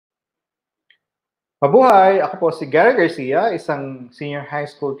Mabuhay! Ako po si Gary Garcia, isang senior high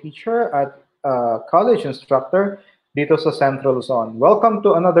school teacher at college instructor dito sa Central Luzon. Welcome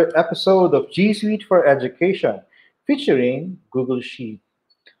to another episode of G Suite for Education featuring Google Sheet.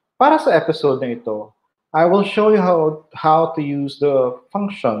 Para sa episode na ito, I will show you how to use the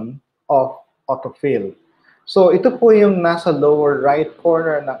function of AutoFill. So ito po yung nasa lower right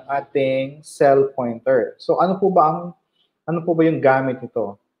corner ng ating cell pointer. So ano po ba yung gamit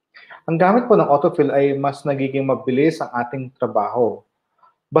nito? Ang gamit po ng AutoFill ay mas nagiging mabilis ang ating trabaho.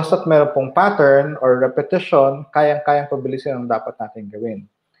 Basta't meron pong pattern or repetition, kayang-kayang pabilisin ang dapat natin gawin.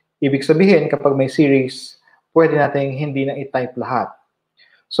 Ibig sabihin, kapag may series, pwede natin hindi na i-type lahat.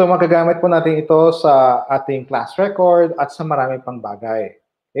 So magagamit po natin ito sa ating class record at sa marami pang bagay.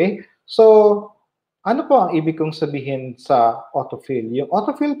 Okay? So, ano po ang ibig kong sabihin sa AutoFill? Yung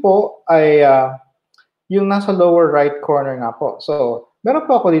AutoFill po ay yung nasa lower right corner nga po. So, meron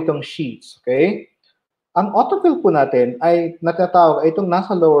po ako ditong sheets, okay? Ang AutoFill po natin ay natatawag ay itong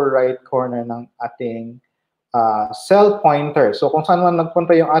nasa lower right corner ng ating cell pointer. So, kung saan man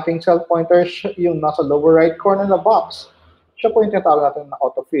nagpunta yung ating cell pointer, yung nasa lower right corner na box, siya po yung tinatawag natin na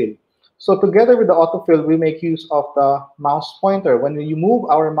AutoFill. So, together with the AutoFill, we make use of the mouse pointer. When you move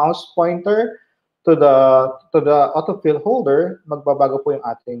our mouse pointer to the AutoFill holder, magbabago po yung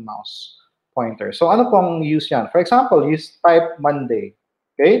ating mouse pointer. So ano pong use yan? For example, you type Monday,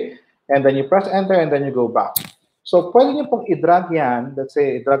 okay? And then you press enter and then you go back. So pwede nyo pong i-drag yan. Let's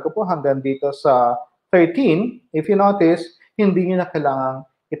say, i-drag ko po hanggang dito sa 13. If you notice, hindi nyo na kailangang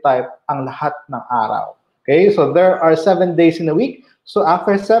i-type ang lahat ng araw. Okay? So there are 7 days in a week. So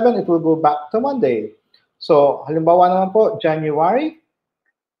after 7, it will go back to Monday. So halimbawa naman po, January.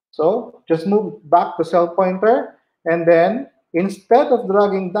 So just move back to cell pointer and then instead of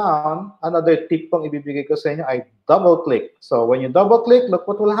dragging down, another tip pong ibibigay ko sa inyo ay double-click. So when you double-click, look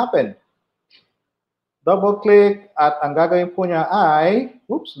what will happen. Double-click at ang gagawin po niya ay,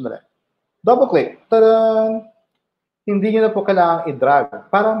 double-click. Tadaan! Hindi nyo na po kailangang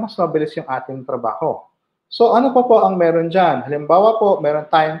i-drag para mas mabilis yung ating trabaho. So ano pa po ang meron dyan? Halimbawa po, meron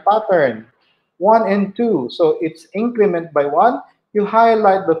tayong pattern, 1 and 2. So it's increment by 1. You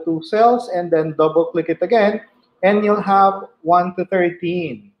highlight the 2 cells and then double-click it again. And you'll have 1 to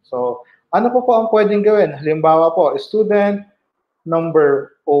 13. So, ano po ang pwedeng gawin? Halimbawa po, student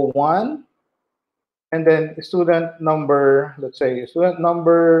number 01, and then student number, let's say, student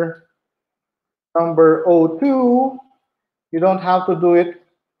number 02, you don't have to do it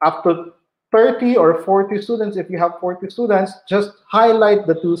up to 30 or 40 students. If you have 40 students, just highlight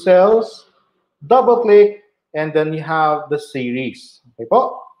the 2 cells, double-click, and then you have the series. Okay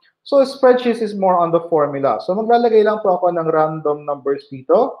po? So, spreadsheet is more on the formula. So, maglalagay lang po ako ng random numbers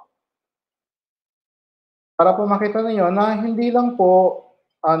dito. Para po makita niyo na hindi lang po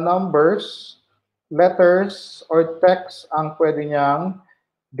numbers, letters, or text ang pwede niyang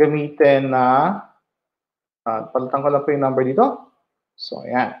gamitin na, palitan ko lang po yung number dito. So,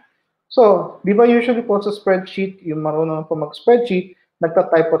 ayan. So, di ba usually po sa spreadsheet, yung marunong po mag-spreadsheet,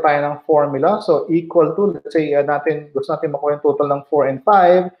 nagtatype po tayo ng formula. So, equal to, let's say, gusto natin makuha yung total ng 4 and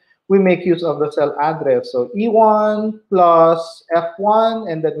 5. We make use of the cell address. So E1 plus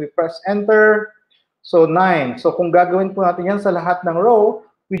F1, and then we press enter. So 9. So kung gagawin po natin yan sa lahat ng row,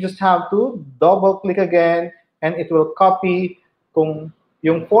 we just have to double-click again, and it will copy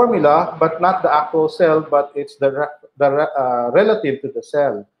yung formula, but not the actual cell, but it's the relative to the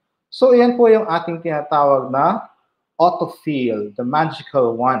cell. So yan po yung ating tinatawag na AutoFill, the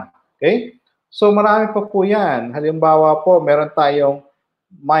magical one. Okay? So marami pa po yan. Halimbawa po, meron tayong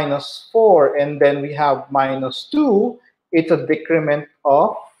 -4, and then we have -2. It's a decrement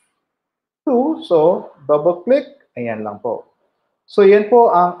of 2. So, double-click. Ayan lang po. So, yan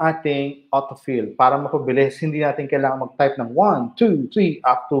po ang ating AutoFill. Para mapabilis, hindi natin kailangan mag-type ng 1, 2, 3,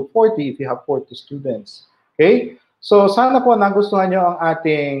 up to 40 if you have 40 students. Okay? So, sana po nagustuhan nyo ang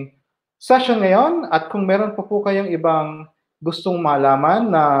ating session ngayon. At kung meron po kayong ibang gustong malaman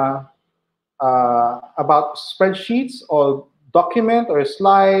na about spreadsheets or document or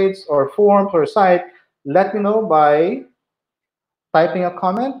slides or forms or site, let me know by typing a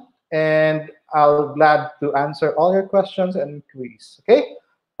comment, and I'll glad to answer all your questions and queries. Okay?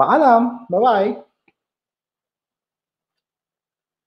 Paalam. Bye-bye.